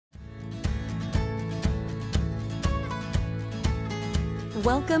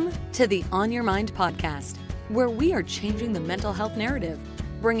Welcome to the On Your Mind podcast, where we are changing the mental health narrative,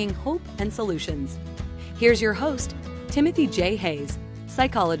 bringing hope and solutions. Here's your host, Timothy J. Hayes,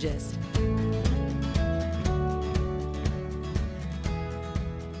 psychologist.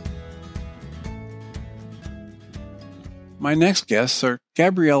 My next guests are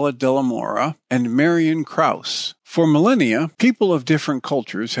Gabriela de Mora and Marian Kraus. For millennia, people of different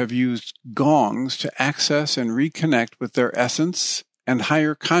cultures have used gongs to access and reconnect with their essence and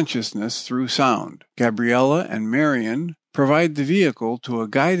higher consciousness through sound. Gabriela and Marian provide the vehicle to a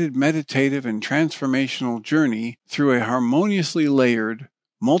guided meditative and transformational journey through a harmoniously layered,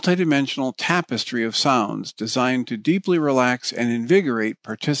 multidimensional tapestry of sounds designed to deeply relax and invigorate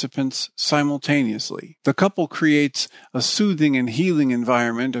participants simultaneously. The couple creates a soothing and healing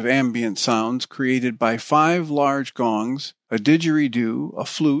environment of ambient sounds created by 5 large gongs, a didgeridoo, a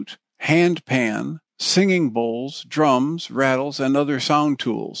flute, hand pan, singing bowls, drums, rattles, and other sound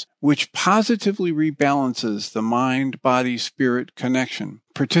tools, which positively rebalances the mind-body-spirit connection.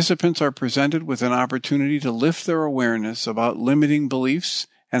 Participants are presented with an opportunity to lift their awareness about limiting beliefs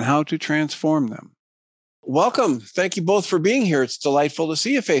and how to transform them. Welcome. Thank you both for being here. It's delightful to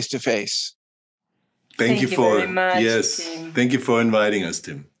see you face to face. Thank you very much, yes. Tim. Thank you for inviting us,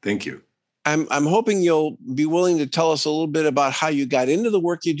 Tim. Thank you. I'm hoping you'll be willing to tell us a little bit about how you got into the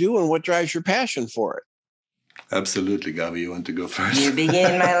work you do and what drives your passion for it. Absolutely, Gabi. You want to go first? You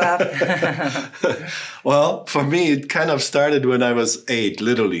begin, my love. Well, for me, it kind of started when I was 8,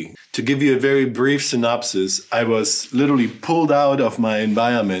 literally. To give you a very brief synopsis, I was literally pulled out of my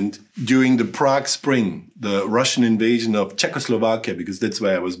environment during the Prague Spring, the Russian invasion of Czechoslovakia, because that's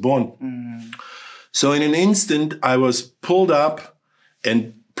where I was born. So in an instant, I was pulled up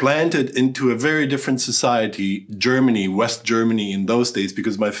and planted into a very different society, Germany, West Germany in those days,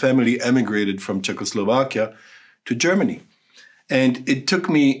 because my family emigrated from Czechoslovakia to Germany. And it took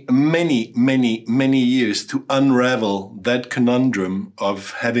me many, many, many years to unravel that conundrum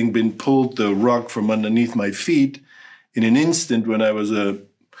of having been pulled the rug from underneath my feet in an instant when I was a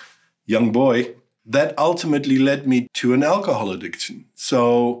young boy. That ultimately led me to an alcohol addiction.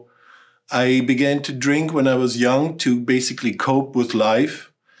 So I began to drink when I was young to basically cope with life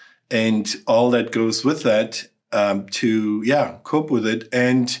and all that goes with that, to cope with it.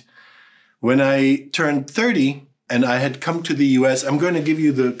 And when I turned 30 and I had come to the US, I'm going to give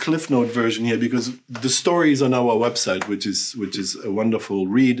you the Cliff Note version here because the story is on our website, which is a wonderful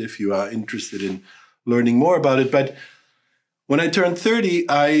read if you are interested in learning more about it. But when I turned 30,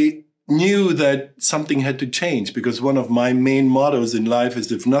 I knew that something had to change because one of my main mottos in life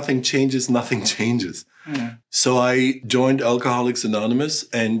is if nothing changes, nothing changes. So I joined Alcoholics Anonymous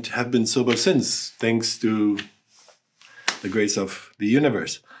and have been sober since, thanks to the grace of the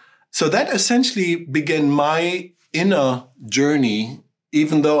universe. So that essentially began my inner journey,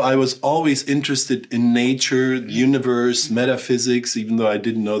 even though I was always interested in nature, the universe, metaphysics, even though I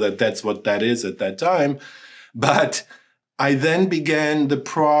didn't know that that's what that is at that time. But I then began the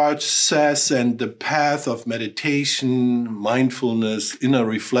process and the path of meditation, mindfulness, inner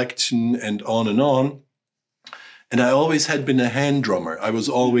reflection, and on and on. And I always had been a hand drummer. I was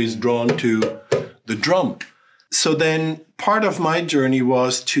always drawn to the drum. So then part of my journey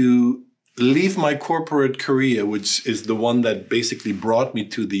was to leave my corporate career, which is the one that basically brought me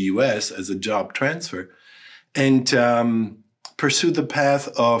to the US as a job transfer, and pursue the path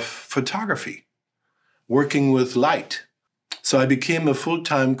of photography, working with light. So I became a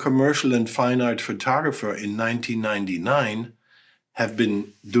full-time commercial and fine art photographer in 1999, have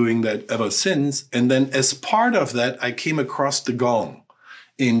been doing that ever since. And then as part of that, I came across the gong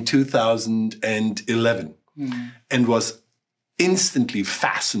in 2011 and was instantly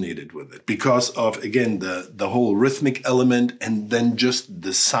fascinated with it because of, again, the whole rhythmic element and then just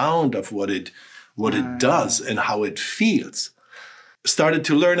the sound of what it does and how it feels. Started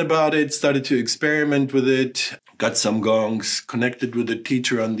to learn about it, started to experiment with it, got some gongs, connected with a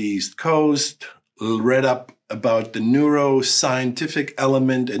teacher on the East Coast, read up about the neuroscientific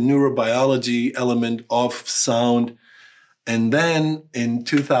element and neurobiology element of sound. And then in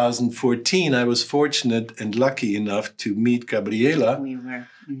 2014, I was fortunate and lucky enough to meet Gabriela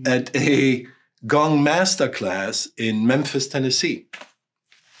at a gong masterclass in Memphis, Tennessee.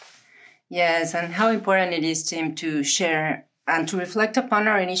 Yes, and how important it is, Tim, to share and to reflect upon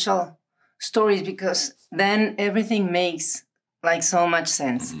our initial stories because then everything makes like so much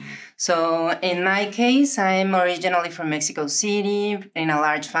sense. So in my case, I'm originally from Mexico City in a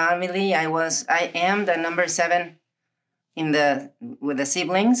large family. I am the number 7 with the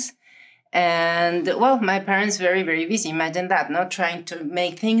siblings. And well, my parents very, very busy. Imagine that, trying to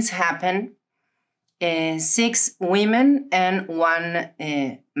make things happen 6 women and 1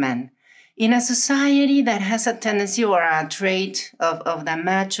 man. In a society that has a tendency or a trait of the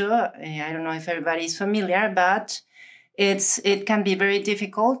macho, I don't know if everybody is familiar, but it can be very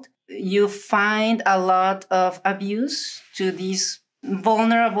difficult. You find a lot of abuse to these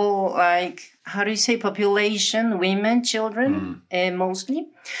vulnerable, like, how do you say, population, women, children, mostly.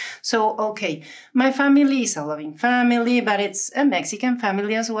 So, okay, my family is a loving family, but it's a Mexican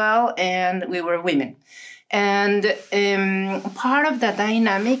family as well, and we were women. And part of the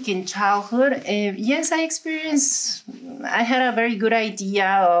dynamic in childhood, yes, I had a very good idea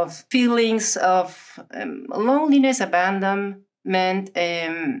of feelings of loneliness, abandonment,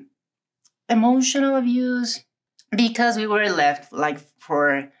 emotional abuse, because we were left like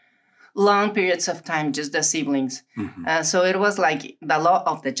for long periods of time, just the siblings. So it was like the law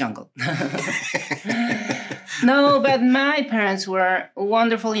of the jungle. No, but my parents were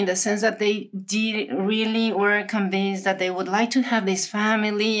wonderful in the sense that they really were convinced that they would like to have this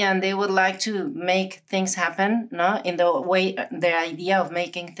family and they would like to make things happen, no? In the way, their idea of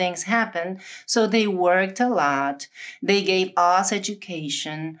making things happen. So they worked a lot. They gave us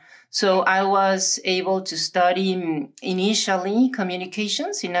education. So I was able to study initially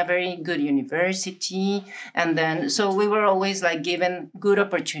communications in a very good university. And then, so we were always like given good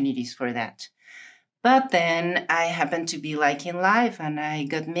opportunities for that. But then I happened to be like in life and I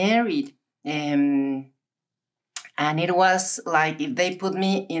got married. And it was like if they put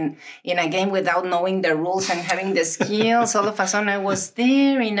me in a game without knowing the rules and having the skills, all of a sudden I was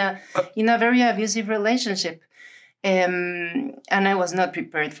there in a very abusive relationship. And I was not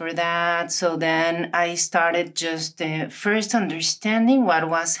prepared for that. So then I started just first understanding what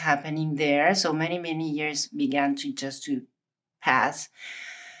was happening there. So many years began to pass.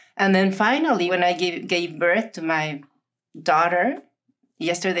 And then finally, when I gave birth to my daughter,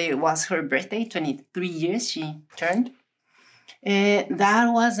 yesterday was her birthday, 23 years she turned.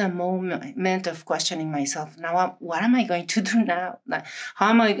 That was a moment of questioning myself. Now, what am I going to do now? How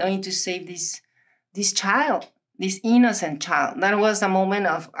am I going to save this child, this innocent child? That was a moment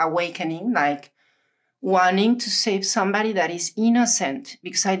of awakening, like wanting to save somebody that is innocent,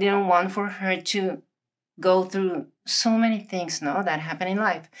 because I didn't want for her to go through so many things, that happen in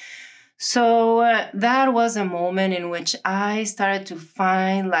life. So that was a moment in which I started to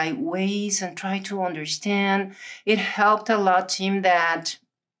find like ways and try to understand. It helped a lot, Tim, that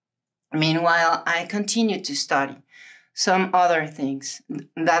meanwhile I continued to study some other things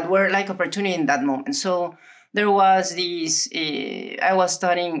that were like opportunity in that moment. So there was this, I was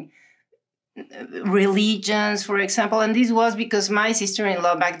studying religions, for example, and this was because my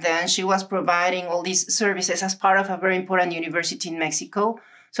sister-in-law back then, she was providing all these services as part of a very important university in Mexico.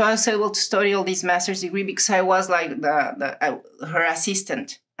 So I was able to study all this master's degree because I was like her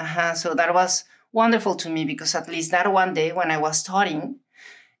assistant. So that was wonderful to me, because at least that one day when I was studying,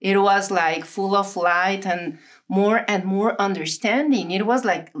 it was like full of light and more understanding. It was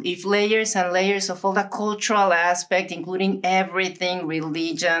like if layers and layers of all the cultural aspect, including everything,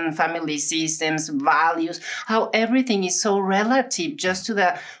 religion, family systems, values, how everything is so relative just to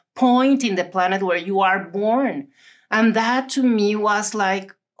the point in the planet where you are born. And that to me was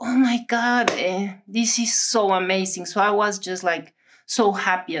like, oh my God, this is so amazing. So I was just like so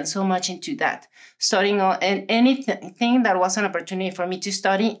happy and so much into that. Studying and anything that was an opportunity for me to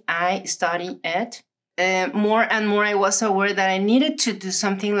study, I studied it. More and more I was aware that I needed to do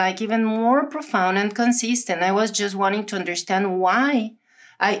something like even more profound and consistent. I was just wanting to understand why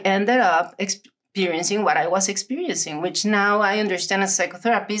I ended up experiencing what I was experiencing, which now I understand as a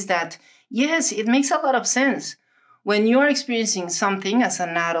psychotherapist that, yes, it makes a lot of sense. When you are experiencing something as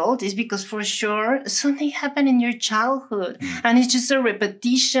an adult, it's because for sure something happened in your childhood. And it's just a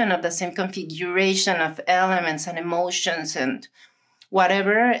repetition of the same configuration of elements and emotions and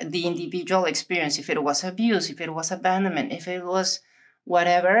whatever the individual experience, if it was abuse, if it was abandonment, if it was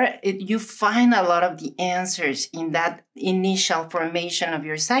whatever, you find a lot of the answers in that initial formation of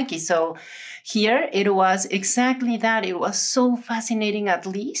your psyche. So here it was exactly that. It was so fascinating, at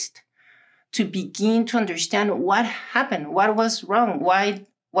least, to begin to understand what happened, what was wrong, why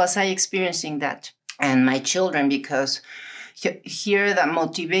was I experiencing that? And my children, because here the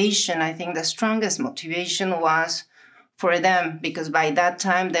motivation, I think the strongest motivation was for them, because by that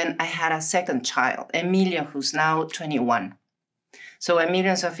time, then I had a second child, Emilia, who's now 21. So Emilia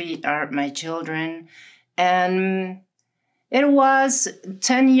and Sophie are my children. And it was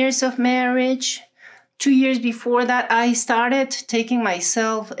 10 years of marriage. 2 years before that, I started taking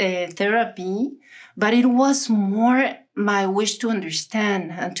myself therapy, but it was more my wish to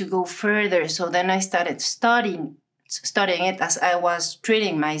understand and to go further. So then I started studying it as I was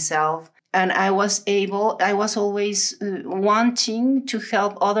treating myself. And I was always wanting to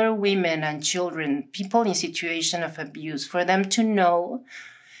help other women and children, people in situation of abuse, for them to know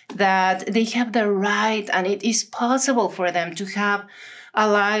that they have the right and it is possible for them to have a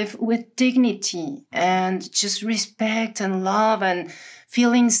life with dignity and just respect and love and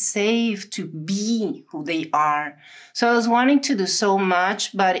feeling safe to be who they are. So I was wanting to do so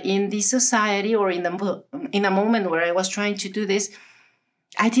much, but in this society or in a moment where I was trying to do this,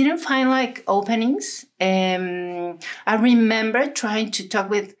 I didn't find like openings. I remember trying to talk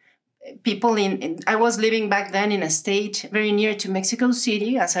with people I was living back then in a state very near to Mexico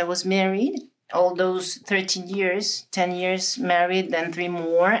City as I was married. All those 13 years, 10 years married, then 3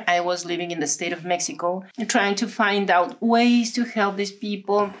 more, I was living in the state of Mexico and trying to find out ways to help these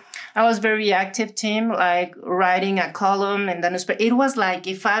people. I was very active, Tim, like writing a column in the newspaper. It was like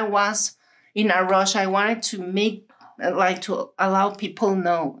if I was in a rush, I wanted to to allow people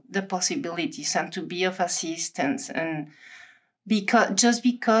know the possibilities and to be of assistance. And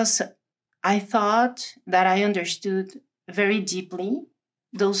because I thought that I understood very deeply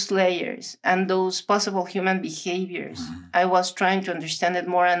those layers and those possible human behaviors. I was trying to understand it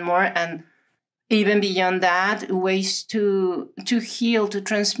more and more. And even beyond that, ways to heal, to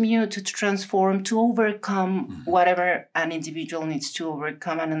transmute, to transform, to overcome whatever an individual needs to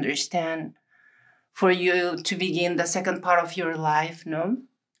overcome and understand for you to begin the second part of your life, no?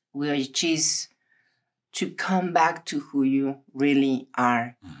 Which is to come back to who you really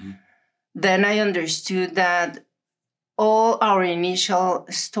are. Then I understood that all our initial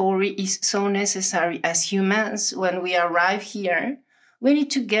story is so necessary as humans. When we arrive here, we need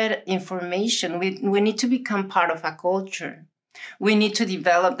to get information. We need to become part of a culture. We need to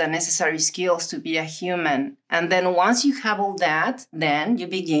develop the necessary skills to be a human. And then once you have all that, then you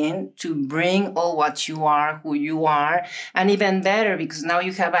begin to bring all what you are, who you are, and even better, because now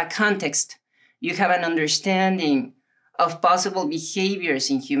you have a context. You have an understanding of possible behaviors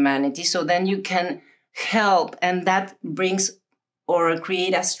in humanity. So then you can help, and that brings or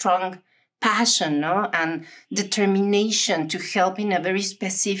create a strong passion, no? And determination to help in a very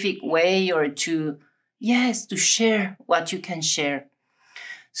specific way, or to share what you can share.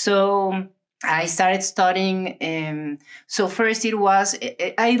 So I started studying. So first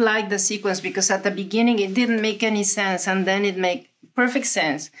I like the sequence because at the beginning it didn't make any sense, and then it made perfect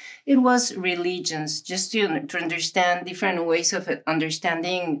sense. It was religions, just to understand different ways of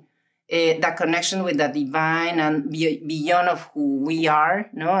understanding that connection with the divine and beyond of who we are,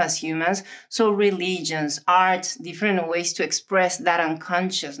 no, as humans. So religions, arts, different ways to express that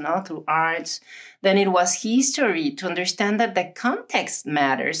unconscious, no, through arts. Then it was history, to understand that the context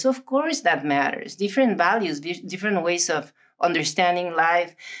matters. Of course, that matters. Different values, different ways of understanding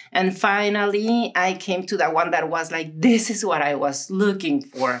life. And finally, I came to the one that was like, this is what I was looking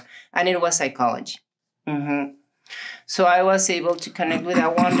for. And it was psychology. So I was able to connect with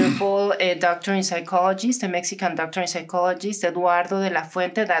a wonderful doctor in psychologist, a Mexican doctor in psychologist, Eduardo de la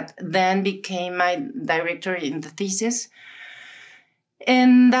Fuente, that then became my director in the thesis.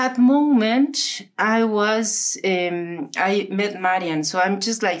 In that moment, I met Marian. So I'm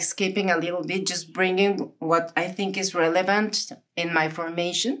just like skipping a little bit, just bringing what I think is relevant in my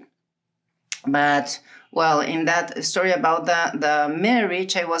formation. But, well, in that story about the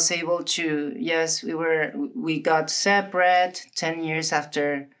marriage, I was able to, we got separate 10 years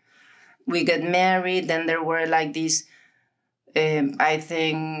after we got married. Then there were like these, I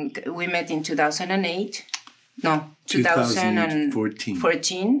think we met in 2008. No,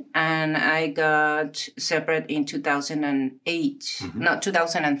 2014. And I got separate in 2008. No,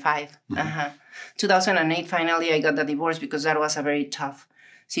 2005. 2008, finally, I got the divorce because that was a very tough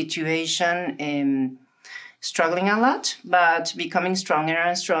situation. Struggling a lot, but becoming stronger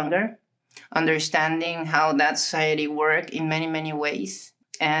and stronger. Understanding how that society works in many, many ways.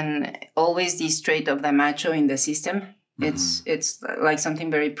 And always this trait of the macho in the system. It's like something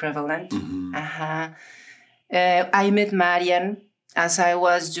very prevalent. I met Marian as I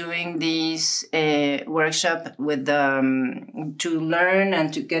was doing this workshop with to learn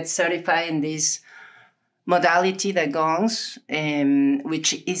and to get certified in this modality, the Gongs,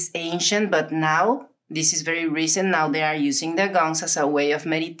 which is ancient, but now this is very recent. Now they are using the Gongs as a way of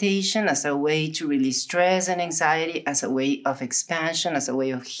meditation, as a way to release stress and anxiety, as a way of expansion, as a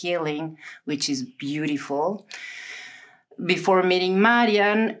way of healing, which is beautiful. Before meeting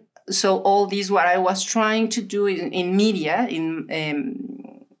Marian, so all this, what I was trying to do in media,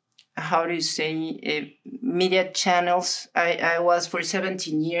 media channels. I was for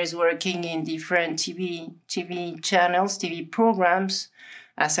 17 years working in different TV channels, TV programs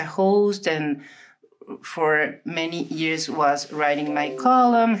as a host, and for many years was writing my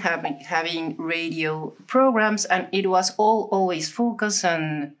column, having radio programs, and it was always focused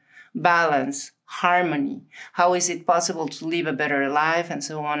on balance, harmony. How is it possible to live a better life, and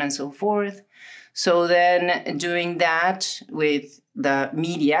so on and so forth. So then doing that with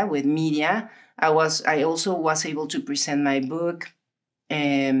media, I also was able to present my book,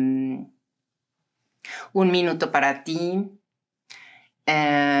 Un Minuto para Ti.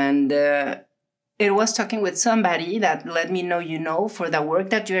 And it was talking with somebody that let me know, for the work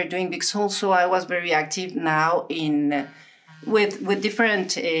that you are doing, because also I was very active now with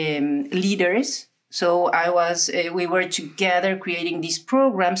different leaders. So we were together creating these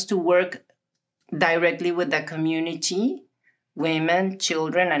programs to work directly with the community, women,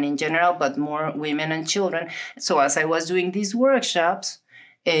 children, and in general, but more women and children. So as I was doing these workshops,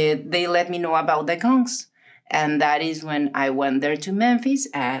 they let me know about the Gongs. And that is when I went there to Memphis,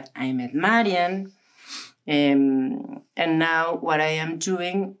 and I met Marian. And now what I am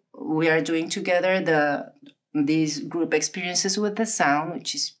doing, we are doing together these group experiences with the sound,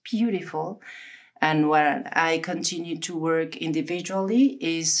 which is beautiful. And what I continue to work individually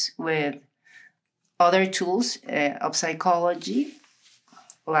is with other tools of psychology,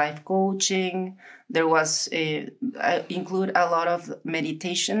 life coaching. There was I include a lot of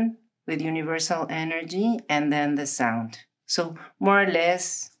meditation with universal energy, and then the sound. So more or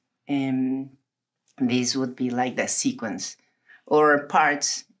less, this would be like the sequence or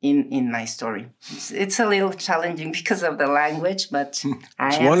parts in my story. It's a little challenging because of the language, but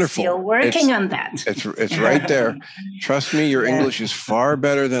I am wonderful. Still working on that. It's right there. Trust me, your English is far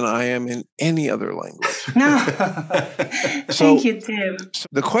better than I am in any other language. No. Thank you, Tim. So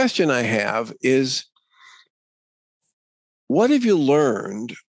the question I have is, what have you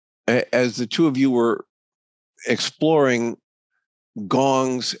learned as the two of you were exploring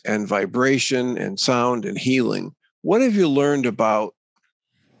gongs and vibration and sound and healing? What have you learned about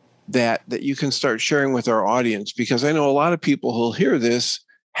that you can start sharing with our audience? Because I know a lot of people who'll hear this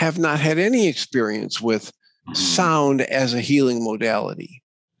have not had any experience with sound as a healing modality.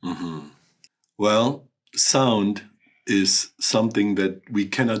 Mm-hmm. Well, sound is something that we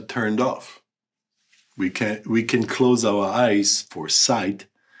cannot turn off. We can close our eyes for sight,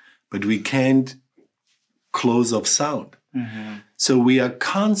 but we can't close off sound. Mm-hmm. So we are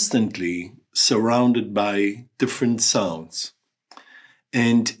constantly surrounded by different sounds.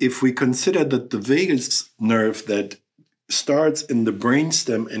 And if we consider that the vagus nerve that starts in the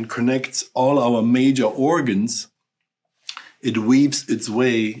brainstem and connects all our major organs, it weaves its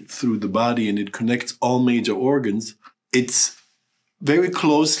way through the body and it connects all major organs. It's very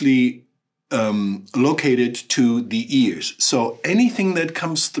closely located to the ears. So anything that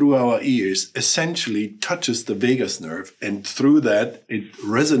comes through our ears essentially touches the vagus nerve, and through that, it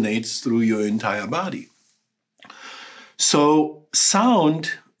resonates through your entire body. So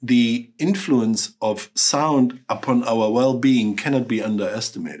sound, the influence of sound upon our well-being cannot be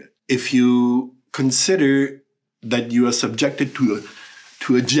underestimated. If you consider that you are subjected to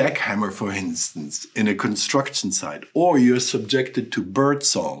a jackhammer, for instance, in a construction site, or you're subjected to bird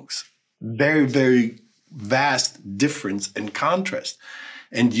songs, very, very vast difference and contrast.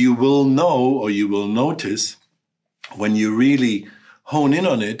 And you will know, or you will notice, when you really hone in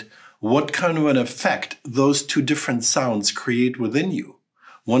on it, what kind of an effect those two different sounds create within you.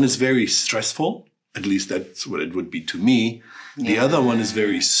 One is very stressful, at least that's what it would be to me. The other one is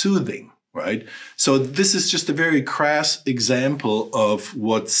very soothing, right? So this is just a very crass example of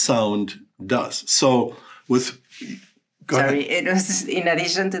what sound does. So it was in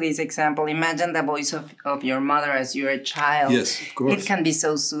addition to this example, imagine the voice of your mother as you're a child. Yes, of course. It can be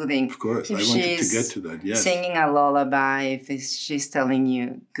so soothing. Of course, I wanted to get to that, yes. Singing a lullaby, if she's telling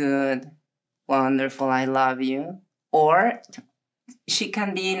you, good, wonderful, I love you. Or she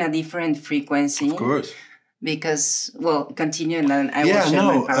can be in a different frequency. Of course. Because, continue and then I will share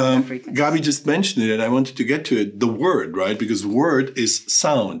my part of the frequency. Gabi just mentioned it and I wanted to get to it. The word, right? Because word is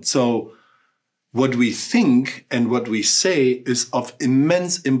sound. So what we think and what we say is of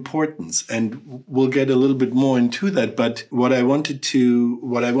immense importance, and we'll get a little bit more into that. But what I wanted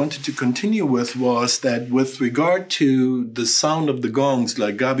to continue with was that with regard to the sound of the gongs,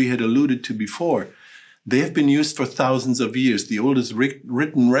 like Gabi had alluded to before, they have been used for thousands of years. The oldest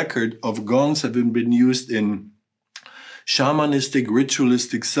written record of gongs have been used in shamanistic,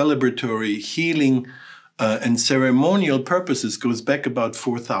 ritualistic, celebratory, healing, and ceremonial purposes goes back about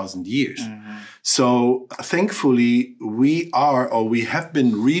 4,000 years. Mm-hmm. So thankfully, we have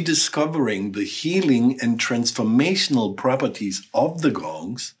been rediscovering the healing and transformational properties of the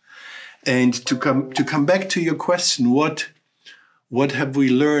gongs. And to come back to your question, what what have we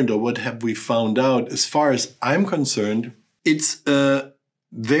learned or what have we found out? As far as I'm concerned, it's a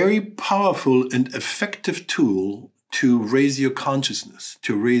very powerful and effective tool to raise your consciousness,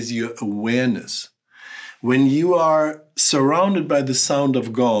 to raise your awareness. When you are surrounded by the sound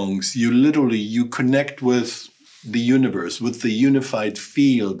of gongs, you connect with the universe, with the unified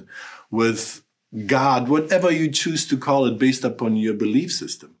field, with God, whatever you choose to call it based upon your belief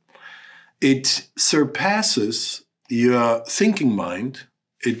system. It surpasses your thinking mind.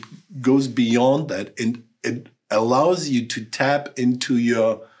 It goes beyond that, and it allows you to tap into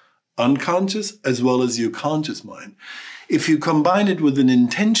your unconscious as well as your conscious mind. If you combine it with an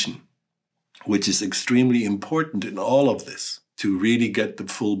intention, which is extremely important in all of this to really get the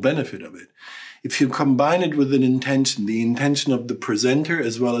full benefit of it. If you combine it with an intention, the intention of the presenter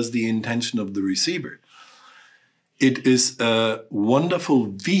as well as the intention of the receiver, it is a wonderful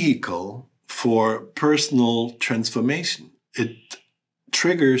vehicle for personal transformation. It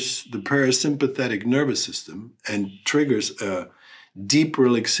triggers the parasympathetic nervous system and triggers a deep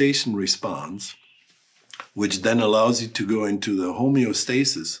relaxation response, which then allows you to go into the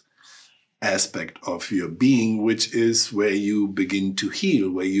homeostasis aspect of your being, which is where you begin to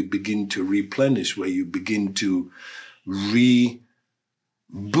heal, where you begin to replenish, where you begin to literally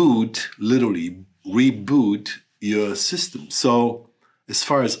reboot your system. So as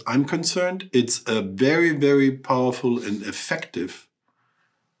far as I'm concerned, it's a very, very powerful and effective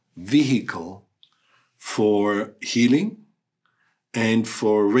vehicle for healing and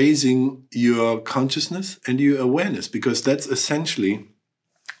for raising your consciousness and your awareness, because that's essentially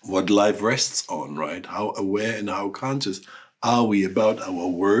what life rests on, right? How aware and how conscious are we about our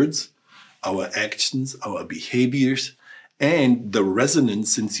words, our actions, our behaviors, and the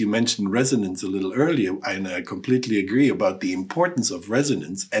resonance, since you mentioned resonance a little earlier, and I completely agree about the importance of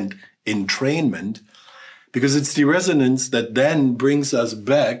resonance and entrainment, because it's the resonance that then brings us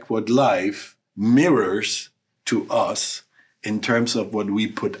back what life mirrors to us in terms of what we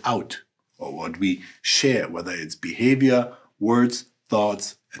put out or what we share, whether it's behavior, words,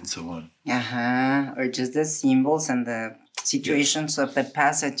 thoughts, and so on. Or just the symbols and the situations of the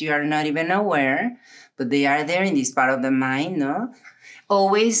past that you are not even aware, but they are there in this part of the mind, no?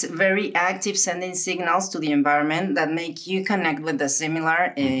 Always very active, sending signals to the environment that make you connect with the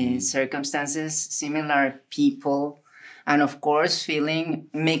similar circumstances, similar people, and of course,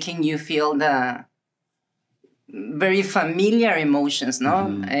 making you feel the very familiar emotions,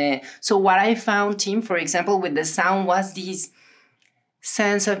 no? So what I found, Tim, for example, with the sound was this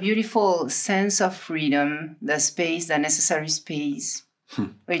beautiful sense of freedom, the space, the necessary space,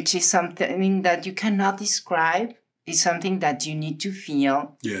 which is something that you cannot describe. It's something that you need to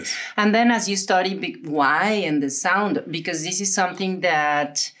feel. Yes. And then as you study why and the sound, because this is something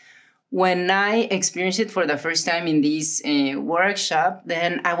that when I experienced it for the first time in this workshop,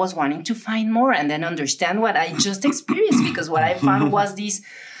 then I was wanting to find more and then understand what I just experienced, because what I found was this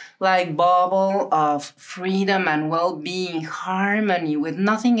like bubble of freedom and well-being, harmony with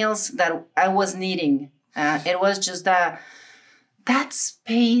nothing else that I was needing. It was just that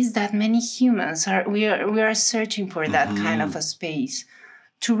space that many humans we are searching for, that kind of a space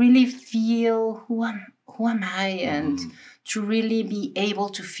to really feel who am I, and to really be able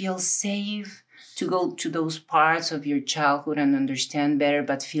to feel safe, to go to those parts of your childhood and understand better,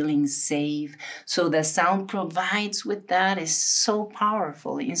 but feeling safe. So the sound provides with that is so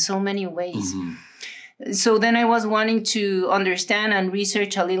powerful in so many ways. So then I was wanting to understand and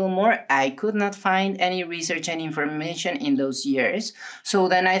research a little more. I could not find any research and information in those years. So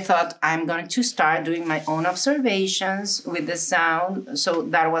then I thought I'm going to start doing my own observations with the sound. So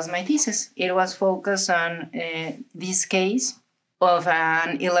that was my thesis. It was focused on this case of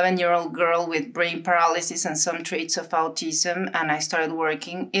an 11-year-old girl with brain paralysis and some traits of autism. And I started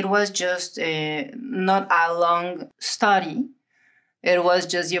working. It was just not a long study. It was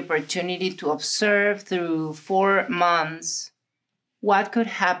just the opportunity to observe through 4 months what could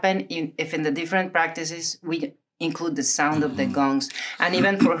happen if in the different practices we include the sound of the gongs, and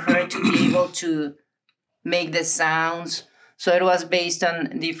even for her to be able to make the sounds. So it was based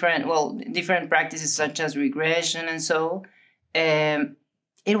on different practices such as regression, and so it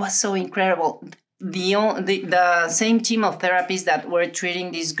was so incredible. The same team of therapists that were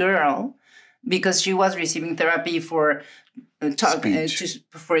treating this girl, because she was receiving therapy for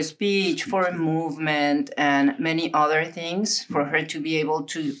speech, for movement, and many other things, for her to be able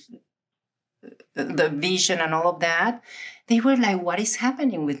to, the vision and all of that. They were like, what is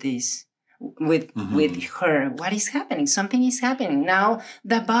happening with this? With her? What is happening? Something is happening. Now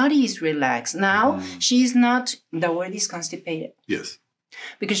the body is relaxed. Now she's not, the word is constipated. Yes.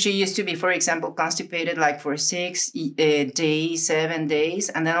 Because she used to be, for example, constipated like for 6 days, 7 days.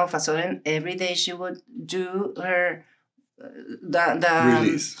 And then all of a sudden, every day she would do her the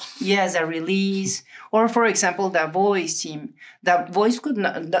Release. Yes, a release. Or for example, the voice team. The voice could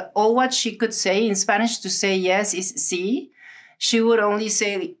not, all what she could say in Spanish to say yes is sí. She would only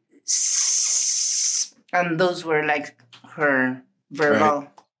say "s," and those were like her verbal.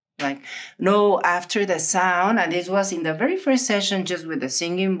 Like, no, after the sound, and this was in the very first session just with the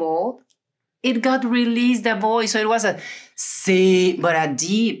singing bowl, it got released, the voice. So it was a sí, but a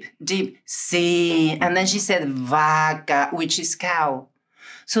deep sí. And then she said vaca, which is cow.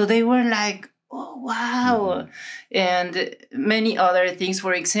 So they were like, oh, wow. And many other things.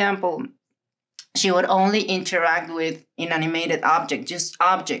 For example, she would only interact with inanimated objects, just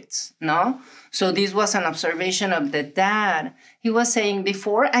objects, no? So this was an observation of the dad. He was saying,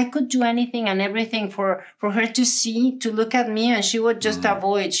 before I could do anything and everything for her to see, to look at me, and she would just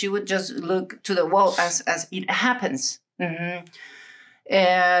avoid. She would just look to the wall as it happens. Mm-hmm.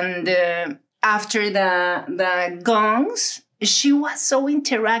 And after the gongs, she was so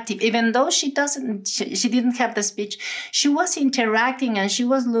interactive. Even though she didn't have the speech, she was interacting and she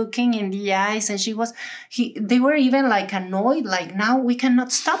was looking in the eyes, and they were even like annoyed, like, now we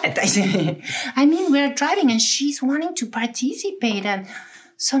cannot stop it. I mean, we're driving and she's wanting to participate, and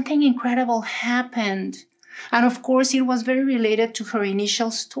something incredible happened. And of course, it was very related to her initial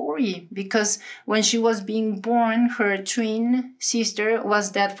story, because when she was being born, her twin sister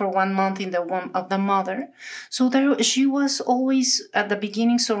was dead for 1 month in the womb of the mother. So she was always at the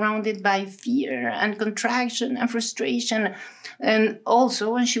beginning surrounded by fear and contraction and frustration. And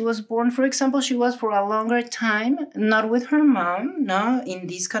also when she was born, for example, she was for a longer time, not with her mom, no, in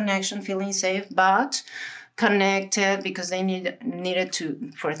this connection, feeling safe, but connected, because they needed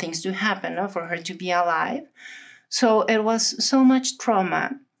for things to happen, no? For her to be alive. So it was so much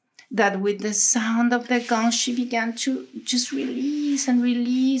trauma that with the sound of the gong, she began to just release and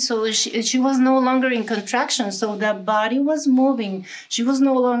release. So she was no longer in contraction. So the body was moving. She was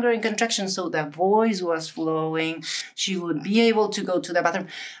no longer in contraction. So the voice was flowing. She would be able to go to the bathroom.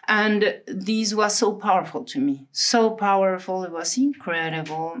 And this was so powerful to me. So powerful. It was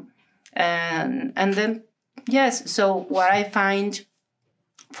incredible. And then, yes, so what I find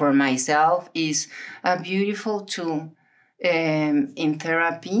for myself is a beautiful tool in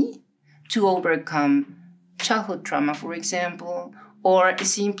therapy to overcome childhood trauma, for example, or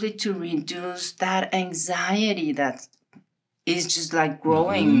simply to reduce that anxiety that is just like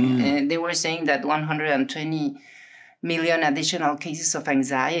growing. They were saying that 120 million additional cases of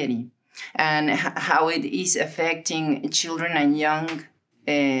anxiety, and how it is affecting children and young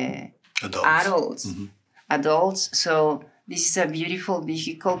adults. So this is a beautiful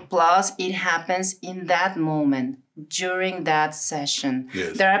vehicle. Plus, it happens in that moment, during that session.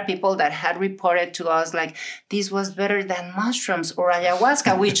 Yes. There are people that had reported to us like, this was better than mushrooms or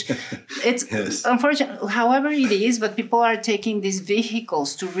ayahuasca, which it's unfortunate, however it is, but people are taking these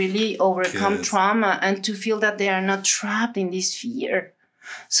vehicles to really overcome trauma and to feel that they are not trapped in this fear.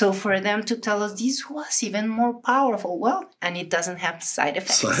 So for them to tell us this was even more powerful, well, and it doesn't have side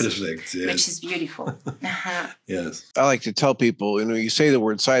effects. Side effects, yes. Which is beautiful. Yes. I like to tell people, you say the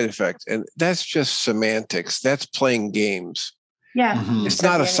word side effect, and that's just semantics. That's playing games. Yeah. Mm-hmm. It's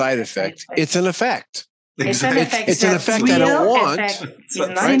not a side effect. It's an effect. Exactly. It's an effect I don't want. It's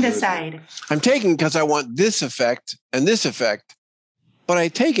not in the side. I'm taking because I want this effect and this effect, but I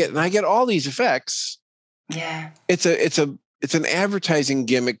take it and I get all these effects. Yeah. It's an advertising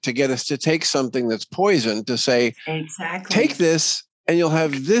gimmick to get us to take something that's poison to say, exactly, take this and you'll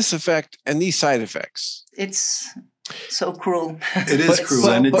have this effect and these side effects. It's so cruel. It is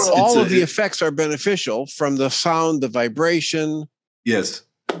cruel. But all of the effects are beneficial, from the sound, the vibration. Yes.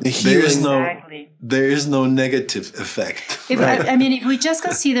 The healing. There is no negative effect. If we just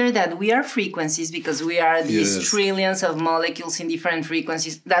consider that we are frequencies, because we are these trillions of molecules in different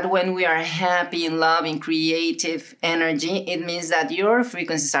frequencies, that when we are happy, in love, in creative energy, it means that your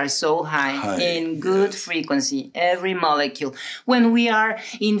frequencies are so high in good frequency, every molecule. When we are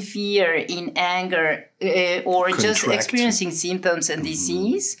in fear, in anger, or just experiencing symptoms and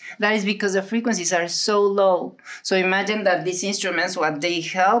disease, that is because the frequencies are so low. So imagine that these instruments, what they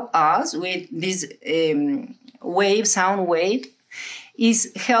help us with, this sound wave,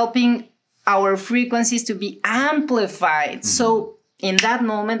 is helping our frequencies to be amplified. Mm-hmm. So in that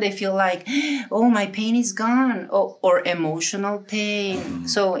moment, they feel like, oh, my pain is gone, or emotional pain. Mm-hmm.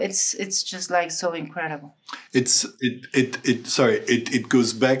 So it's just like so incredible. It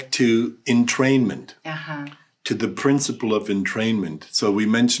goes back to entrainment. to the principle of entrainment. So we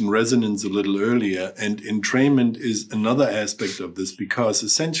mentioned resonance a little earlier, and entrainment is another aspect of this, because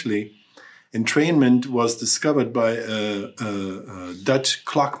essentially entrainment was discovered by a Dutch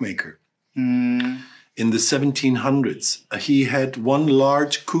clockmaker in the 1700s. He had one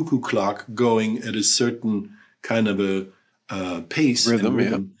large cuckoo clock going at a certain kind of a pace Rhythm, and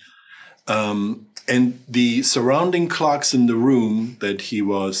rhythm. And the surrounding clocks in the room that he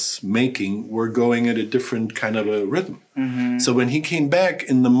was making were going at a different kind of a rhythm. So when he came back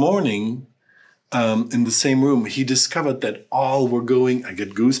in the morning, in the same room, he discovered that all were going, I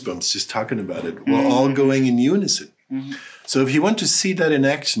get goosebumps just talking about it, were all going in unison. So if you want to see that in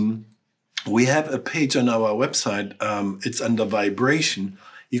action, we have a page on our website. It's under vibration.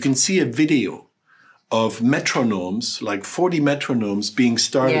 You can see a video of metronomes, like 40 metronomes being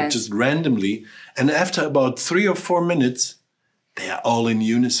started just randomly. And after about 3 or 4 minutes, they are all in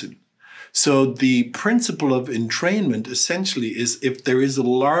unison. So the principle of entrainment essentially is, if there is a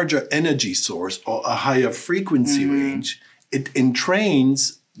larger energy source or a higher frequency range, it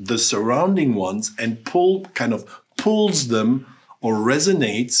entrains the surrounding ones and pulls them or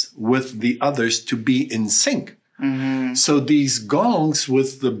resonates with the others to be in sync. So these gongs,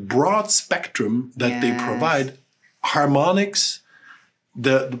 with the broad spectrum that they provide, harmonics,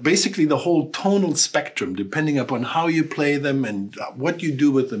 basically the whole tonal spectrum, depending upon how you play them and what you do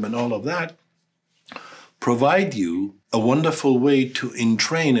with them and all of that, provide you a wonderful way to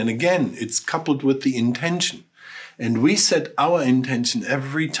entrain. And again, it's coupled with the intention. And we set our intention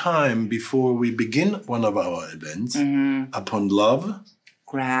every time before we begin one of our events upon love,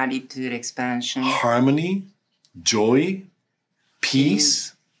 Gratitude, expansion, harmony, joy,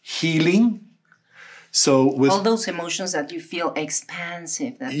 peace, healing. So with all those emotions that you feel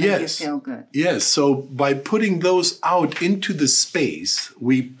expansive, that make you feel good. Yes. So by putting those out into the space,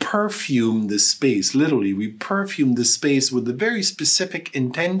 we perfume the space. Literally, we perfume the space with a very specific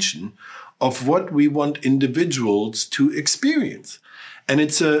intention of what we want individuals to experience. And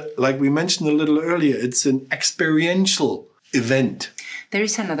it's like we mentioned a little earlier, it's an experiential event. There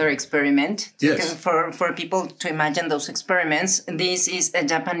is another experiment for people to imagine those experiments. This is a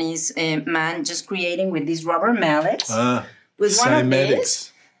Japanese man just creating with these rubber mallets. With one of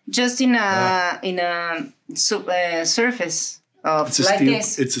these, just in a surface of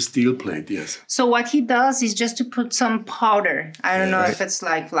this. It's a steel plate, yes. So what he does is just to put some powder. I don't know if it's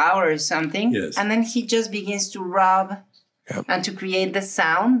like flour or something. Yes. And then he just begins to rub and to create the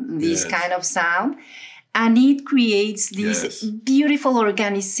sound, this kind of sound. And it creates this beautiful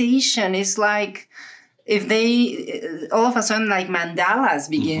organization. It's like if they, all of a sudden, like mandalas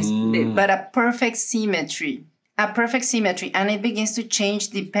begins, but a perfect symmetry. And it begins to change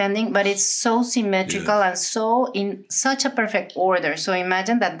depending, but it's so symmetrical and so in such a perfect order. So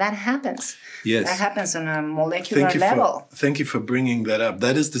imagine that happens. Yes. That happens on a molecular level. Thank you for bringing that up.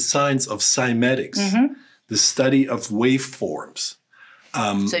 That is the science of cymatics, the study of waveforms.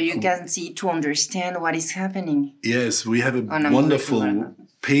 So you can see to understand what is happening. Yes, we have a wonderful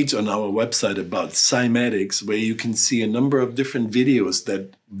page on our website about cymatics, where you can see a number of different videos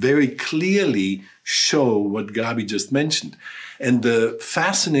that very clearly show what Gabi just mentioned. And the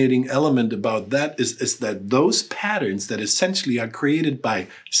fascinating element about that is that those patterns that essentially are created by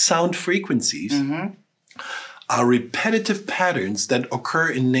sound frequencies are repetitive patterns that occur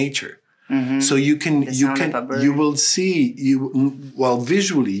in nature. So you will see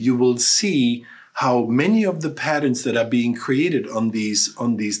visually you will see how many of the patterns that are being created on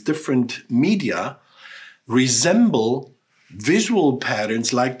these different media resemble visual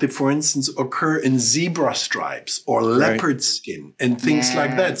patterns like for instance, occur in zebra stripes or leopard skin and things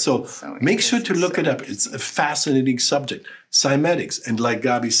like that. So make sure to look it up. It's a fascinating subject, cymatics. And like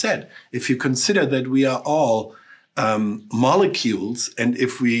Gabi said, if you consider that we are all molecules, and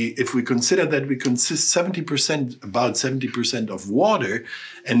if we consider that we consist about 70% of water,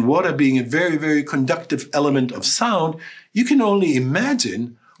 and water being a very, very conductive element of sound, you can only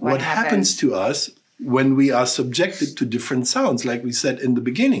imagine what happens to us when we are subjected to different sounds, like we said in the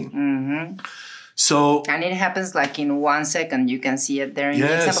beginning. So, and it happens like in 1 second. You can see it there.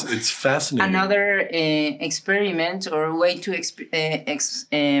 Yes, it's fascinating. Another experiment or way to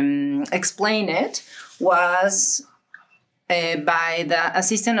explain it was by the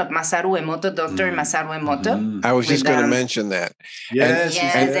assistant of Masaru Emoto, Dr. Masaru Emoto. I was just going to mention that. Yes,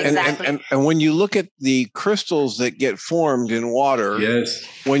 exactly. And when you look at the crystals that get formed in water,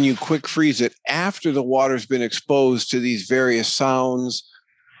 when you quick freeze it, after the water's been exposed to these various sounds,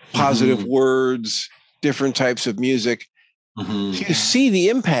 positive words, different types of music, you see the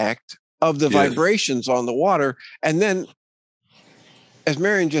impact of the vibrations on the water. And then, as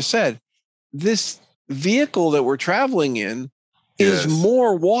Marian just said, this vehicle that we're traveling in is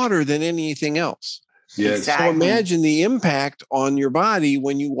more water than anything else. Yes. Exactly. So imagine the impact on your body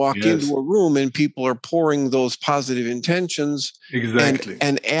when you walk into a room and people are pouring those positive intentions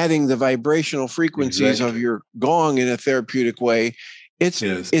and adding the vibrational frequencies of your gong in a therapeutic way.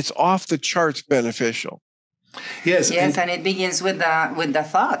 It's off the charts beneficial. Yes, and it begins with the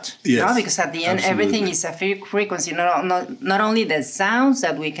thought. Yes, no? Because at the end, everything is a frequency. Not only the sounds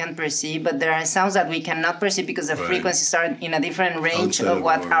that we can perceive, but there are sounds that we cannot perceive because the frequencies are in a different range of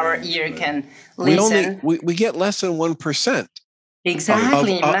what our ear can listen. We get less than 1%.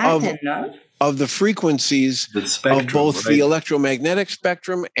 Exactly. Of the frequencies of both the electromagnetic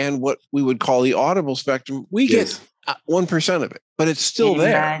spectrum and what we would call the audible spectrum. We get 1% of it, but it's still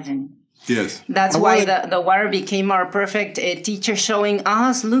there. Yes. That's why the water became our perfect teacher, showing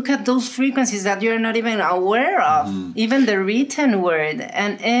us, look at those frequencies that you're not even aware of. Even the written word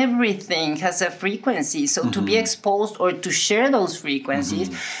and everything has a frequency. So to be exposed or to share those frequencies.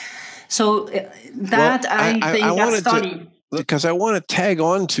 So I think that's study. Because I want to tag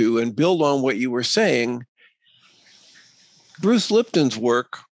on to and build on what you were saying. Bruce Lipton's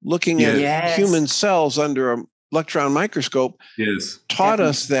work, looking at human cells under an electron microscope, taught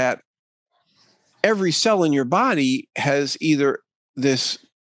us that every cell in your body has either this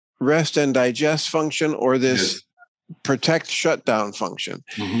rest and digest function or this protect shutdown function.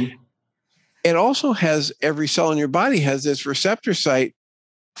 It also has, every cell in your body has this receptor site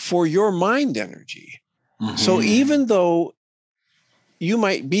for your mind energy. So even though you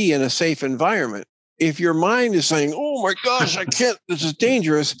might be in a safe environment, if your mind is saying, oh my gosh, I can't, this is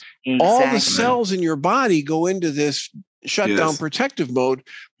dangerous, all the cells in your body go into this shutdown protective mode,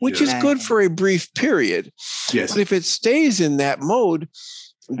 which is good for a brief period. But if it stays in that mode,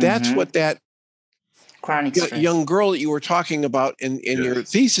 that's what that chronic young girl that you were talking about in your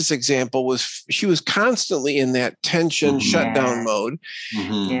thesis example was. She was constantly in that tension shutdown mode.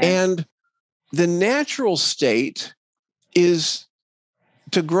 And the natural state is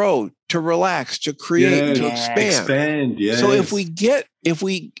to grow, to relax, to create, to expand. So if we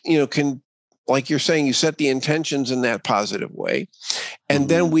can, like you're saying, you set the intentions in that positive way, and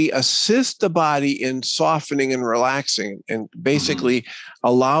then we assist the body in softening and relaxing, and basically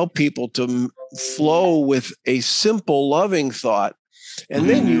allow people to flow with a simple, loving thought, and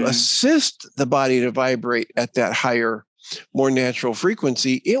then you assist the body to vibrate at that higher, more natural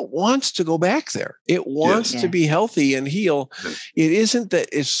frequency. It wants to go back there. It wants to be healthy and heal. It isn't that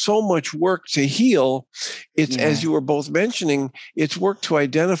it's so much work to heal. It's, as you were both mentioning, it's work to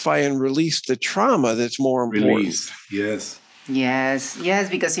identify and release the trauma that's more important. Yes,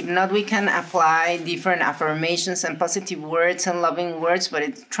 because if not, we can apply different affirmations and positive words and loving words,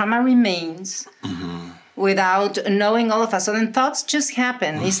 but trauma remains. Without knowing, all of a sudden thoughts just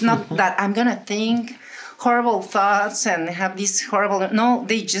happen. It's not that I'm going to think horrible thoughts and have these horrible... No,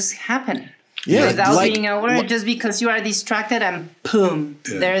 they just happen. Without being aware, just because you are distracted and boom,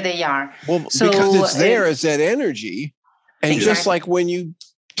 there they are. Well, so, because it's there as that energy. And just like when you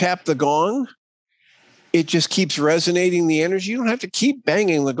tap the gong, it just keeps resonating the energy. You don't have to keep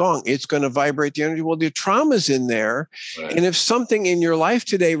banging the gong. It's going to vibrate the energy. Well, the trauma's in there. And if something in your life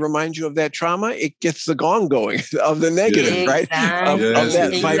today reminds you of that trauma, it gets the gong going of the negative, right? Of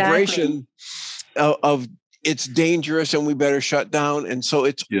that vibration of it's dangerous and we better shut down. And so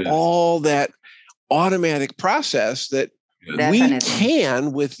it's all that automatic process that we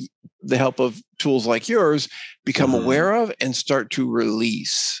can, with the help of tools like yours, become aware of and start to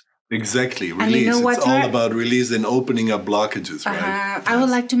release. Exactly. Release. You know it's all about release and opening up blockages, right? I would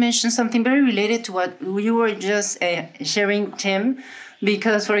like to mention something very related to what you were just sharing, Tim.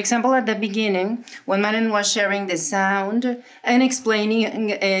 Because, for example, at the beginning, when Marian was sharing the sound and explaining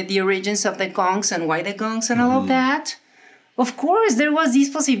the origins of the gongs and why the gongs and all of that, of course, there was this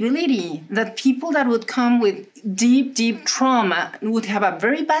possibility that people that would come with deep, deep trauma would have a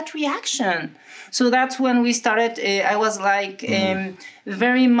very bad reaction. So that's when we started, I was like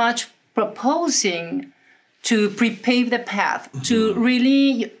very much proposing to prepave the path, to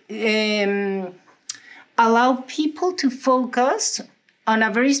really allow people to focus on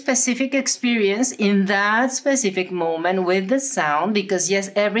a very specific experience in that specific moment with the sound, because yes,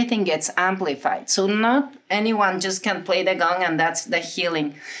 everything gets amplified. So not anyone just can play the gong and that's the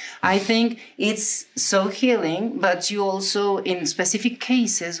healing. I think it's so healing, but you also, in specific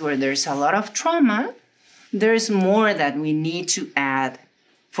cases where there's a lot of trauma, there's more that we need to add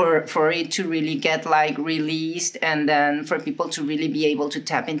for it to really get like released, and then for people to really be able to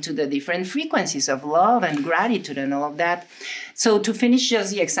tap into the different frequencies of love and gratitude and all of that. So to finish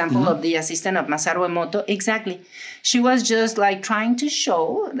just the example of the assistant of Masaru Emoto, exactly. She was just like trying to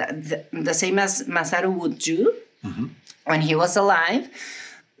show that the same as Masaru would do when he was alive,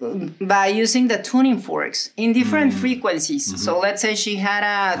 by using the tuning forks in different frequencies. So let's say she had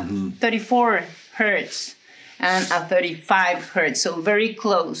a 34 hertz and a 35 hertz, so very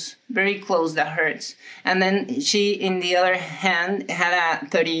close the hertz. And then she, in the other hand, had a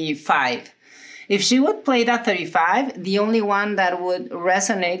 35. If she would play that 35, the only one that would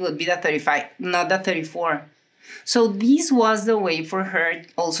resonate would be the 35, not the 34. So this was the way for her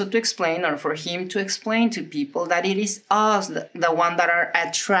also to explain, or for him to explain to people, that it is us, the one that are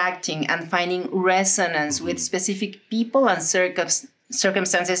attracting and finding resonance with specific people and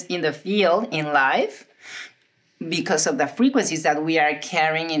circumstances in the field, in life, because of the frequencies that we are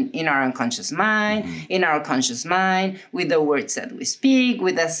carrying in our unconscious mind, in our conscious mind, with the words that we speak,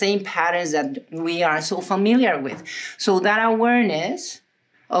 with the same patterns that we are so familiar with. So that awareness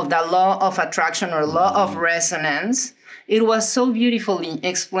of the law of attraction or law of resonance, it was so beautifully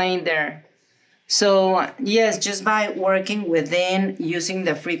explained there. So yes, just by working within, using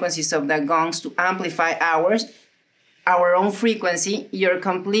the frequencies of the gongs to amplify our own frequency, your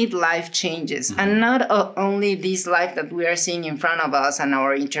complete life changes. And not only this life that we are seeing in front of us and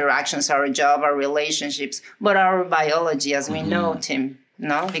our interactions, our job, our relationships, but our biology, as we know, Tim.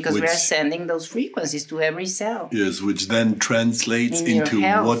 No, because we are sending those frequencies to every cell. Yes, which then translates into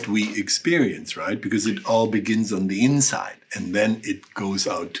what we experience, right? Because it all begins on the inside and then it goes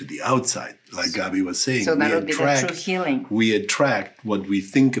out to the outside, like Gabi was saying. So that would be the true healing. We attract what we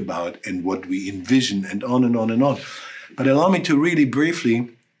think about and what we envision, and on and on and on. But allow me to really briefly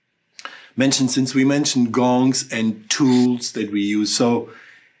mention, since we mentioned gongs and tools that we use. So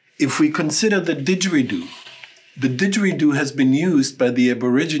if we consider the didgeridoo has been used by the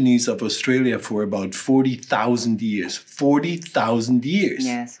Aborigines of Australia for about 40,000 years. 40,000 years.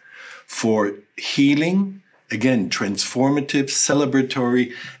 Yes. For healing, again, transformative,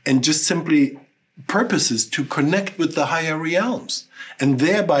 celebratory, and just simply purposes to connect with the higher realms, and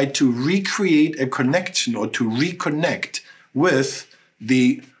thereby to recreate a connection or to reconnect with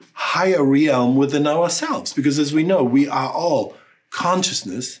the higher realm within ourselves. Because as we know, we are all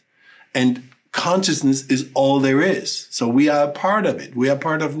consciousness, and consciousness is all there is. So we are a part of it. We are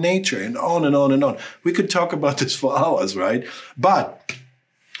part of nature, and on and on and on. We could talk about this for hours, right? But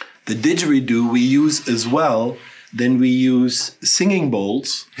the didgeridoo we use as well. Then we use singing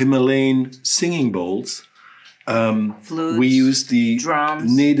bowls, Himalayan singing bowls. Flutes, we use the drums.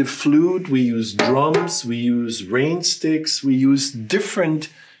 Native flute. We use drums. We use rain sticks. We use different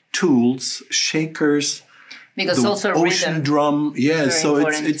tools, shakers. Because also ocean rhythm. Drum, yes. So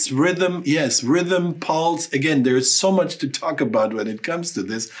important. it's rhythm, yes, rhythm, pulse. Again, there is so much to talk about when it comes to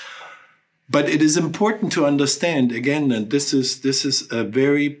this, but it is important to understand again that this is a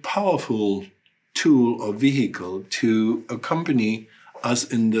very powerful tool or vehicle to accompany us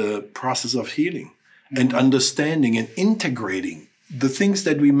in the process of healing and understanding and integrating the things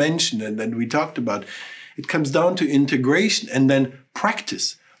that we mentioned and that we talked about. It comes down to integration and then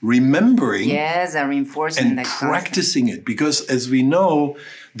practice. Remembering a reinforcement and practicing it, because as we know,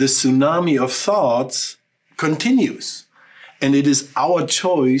 the tsunami of thoughts continues, and it is our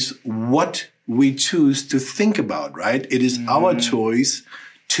choice what we choose to think about, right? It is our choice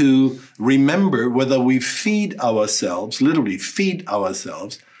to remember whether we feed ourselves, literally feed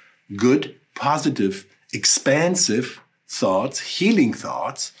ourselves, good, positive, expansive thoughts, healing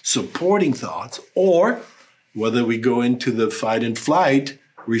thoughts, supporting thoughts, or whether we go into the fight and flight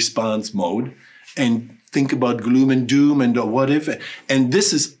response mode and think about gloom and doom and what if. And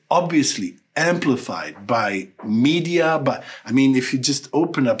this is obviously amplified by media. But I mean, if you just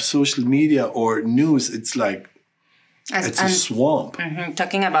open up social media or news, it's like, it's a swamp.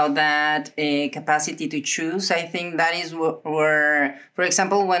 Talking about that capacity to choose, I think that is where, for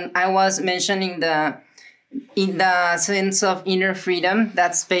example, when I was mentioning in the sense of inner freedom,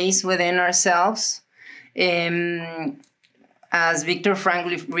 that space within ourselves, as Viktor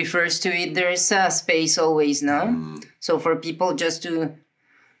Frankl refers to it, there is a space always, no? So for people just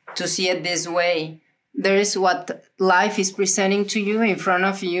to see it this way, there is what life is presenting to you in front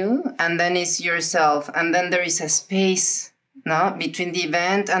of you, and then it's yourself. And then there is a space, no, between the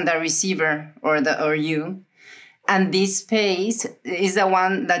event and the receiver or you. And this space is the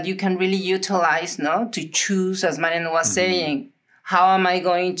one that you can really utilize, no, to choose, as Marian was saying, how am I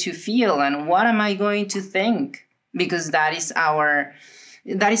going to feel and what am I going to think? Because that is our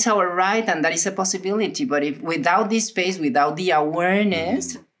that is our right and that is a possibility. But if without this space, without the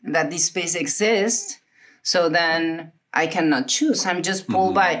awareness that this space exists, so then I cannot choose. I'm just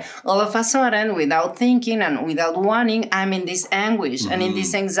pulled by. All of a sudden, without thinking and without wanting, I'm in this anguish and in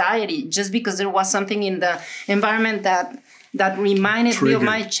this anxiety just because there was something in the environment that reminded me of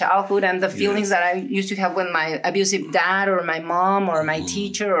my childhood and the feelings that I used to have with my abusive dad or my mom or my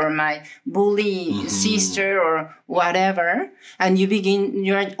teacher or my bully sister or whatever. And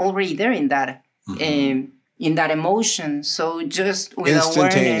you're already there in that emotion. So just with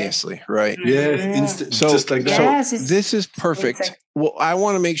instantaneously, right? Yes, just like that. Yes, so this is perfect. Well, I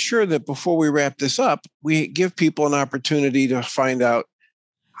want to make sure that before we wrap this up, we give people an opportunity to find out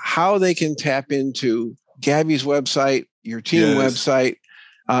how they can tap into Gabby's website, your team website.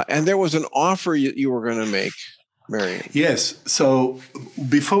 And there was an offer you were going to make, Marian. Yes. So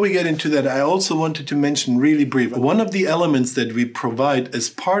before we get into that, I also wanted to mention really brief. One of the elements that we provide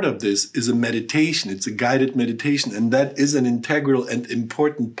as part of this is a meditation. It's a guided meditation. And that is an integral and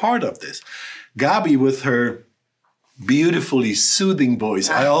important part of this. Gabi, with her beautifully soothing voice,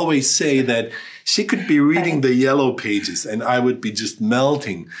 I always say that she could be reading the yellow pages and I would be just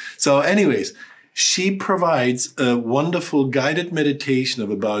melting. So anyways, she provides a wonderful guided meditation of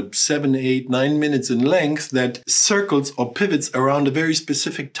about 7, 8, 9 minutes in length that circles or pivots around a very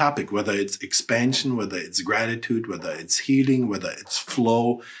specific topic, whether it's expansion, whether it's gratitude, whether it's healing, whether it's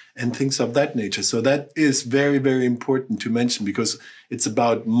flow, and things of that nature. So that is very, very important to mention because it's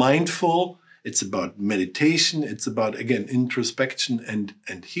about mindful, it's about meditation, it's about, again, introspection and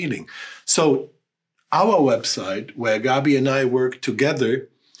healing. So our website, where Gabi and I work together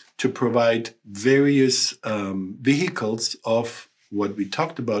to provide various vehicles of what we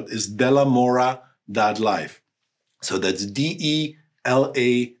talked about, is delamora.life. So that's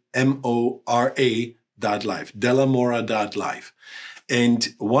DELAMORA.life, delamora.life.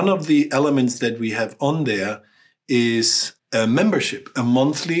 And one of the elements that we have on there is a membership, a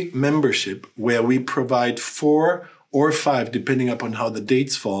monthly membership, where we provide 4 or 5, depending upon how the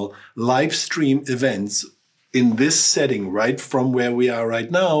dates fall, live stream events in this setting, right from where we are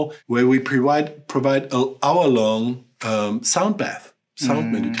right now, where we provide an hour-long sound bath, sound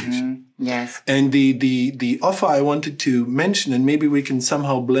meditation. Yes. And the offer I wanted to mention, and maybe we can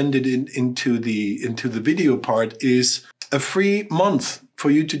somehow blend it into the video part, is a free month for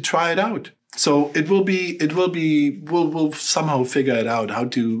you to try it out. So we'll somehow figure it out how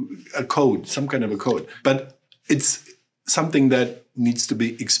to some kind of a code, but it's something that needs to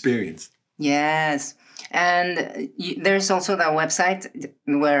be experienced. Yes. And there's also the website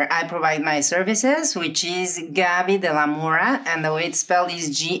where I provide my services, which is Gaby de la Mora. And the way it's spelled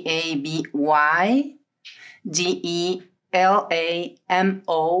is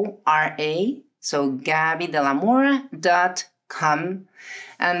GABYDELAMORA. So GabyDelamora.com.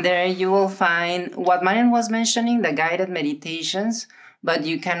 And there you will find what Marian was mentioning, the guided meditations. But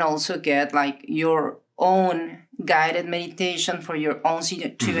you can also get like your own guided meditation for your own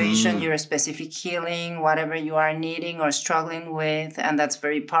situation, your specific healing, whatever you are needing or struggling with. And that's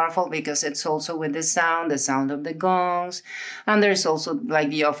very powerful because it's also with the sound of the gongs. And there's also like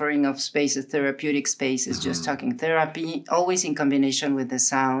the offering of spaces, therapeutic spaces, just talking therapy, always in combination with the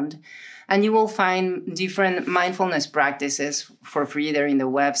sound. And you will find different mindfulness practices for free there in the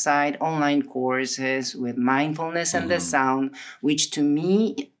website, online courses with mindfulness and the sound, which to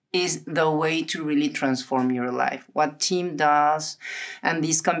me is the way to really transform your life. What team does, and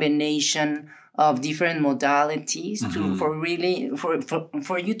this combination of different modalities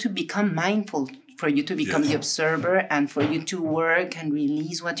for you to become mindful, for you to become the observer, and for you to work and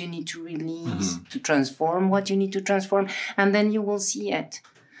release what you need to release, to transform what you need to transform, and then you will see it.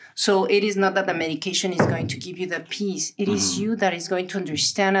 So it is not that the medication is going to give you the peace. It is you that is going to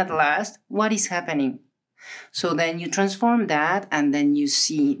understand at last what is happening. So then you transform that, and then you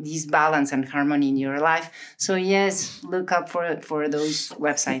see this balance and harmony in your life. So yes, look up for those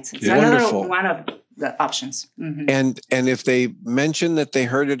websites. It's another one of the options. And if they mention that they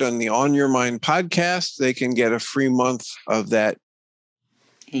heard it on the On Your Mind podcast, they can get a free month of that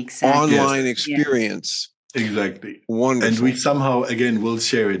online experience. Exactly. Wonderful. And we somehow, again, will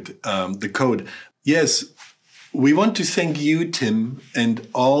share it, the code. Yes. We want to thank you, Tim, and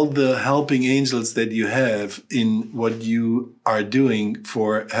all the helping angels that you have in what you are doing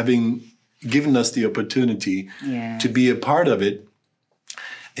for having given us the opportunity to be a part of it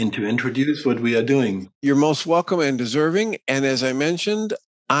and to introduce what we are doing. You're most welcome and deserving. And as I mentioned,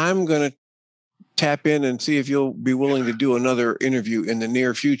 I'm going to tap in and see if you'll be willing to do another interview in the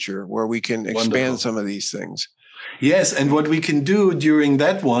near future where we can expand some of these things. Yes, and what we can do during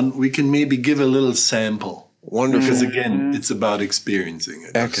that one, we can maybe give a little sample. Wonderful. Because again, it's about experiencing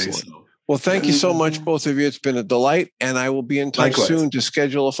it. Excellent. Okay, so. Well, thank you so much, both of you. It's been a delight, and I will be in touch Likewise. soon to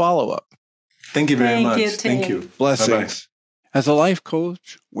schedule a follow-up. Thank you very much. Tim. Thank you. Blessings. Bye-bye. As a life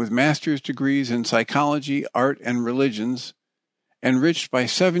coach with master's degrees in psychology, art, and religions, enriched by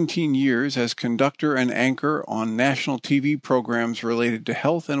 17 years as conductor and anchor on national TV programs related to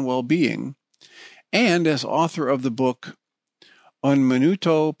health and well-being, and as author of the book Un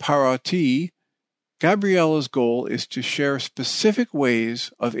Minuto para Ti, Gabriela's goal is to share specific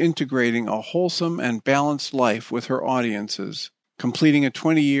ways of integrating a wholesome and balanced life with her audiences, completing a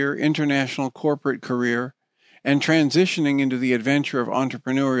 20-year international corporate career, and transitioning into the adventure of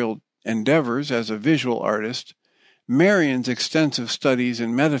entrepreneurial endeavors as a visual artist. Marian's extensive studies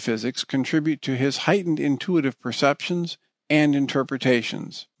in metaphysics contribute to his heightened intuitive perceptions and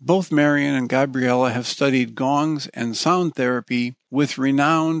interpretations. Both Marian and Gabriela have studied gongs and sound therapy with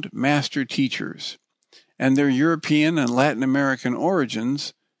renowned master teachers, and their European and Latin American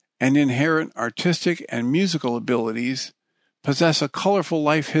origins and inherent artistic and musical abilities possess a colorful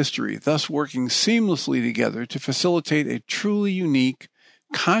life history, thus working seamlessly together to facilitate a truly unique,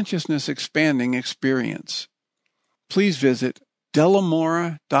 consciousness-expanding experience. Please visit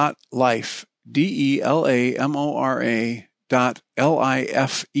delamora.life, DELAMORA.LIFE,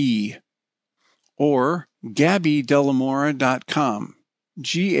 or gabbydelamora.com,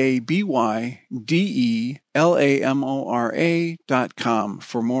 GABYDELAMORA.com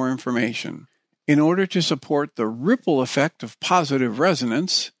for more information. In order to support the ripple effect of positive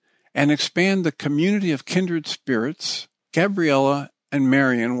resonance and expand the community of kindred spirits, Gabriela and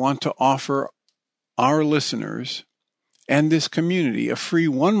Marian want to offer our listeners and this community a free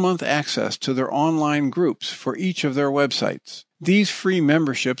 1-month access to their online groups for each of their websites. These free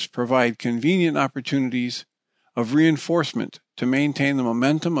memberships provide convenient opportunities of reinforcement to maintain the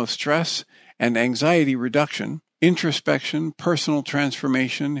momentum of stress and anxiety reduction, introspection, personal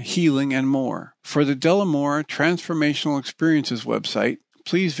transformation, healing, and more. For the Delamora Transformational Experiences website,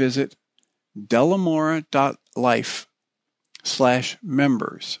 please visit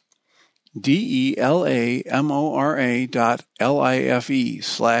delamora.life/members,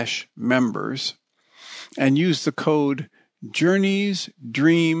 DELAMORA.LIFE/members, and use the code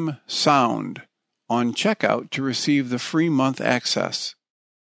JourneysDreamSound on checkout to receive the free month access.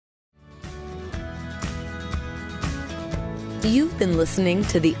 You've been listening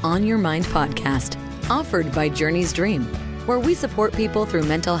to the On Your Mind podcast, offered by Journeys Dream, where we support people through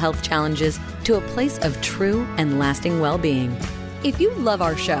mental health challenges to a place of true and lasting well-being. If you love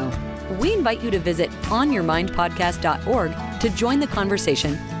our show, we invite you to visit onyourmindpodcast.org to join the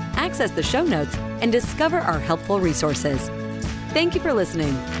conversation, access the show notes, and discover our helpful resources. Thank you for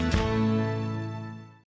listening.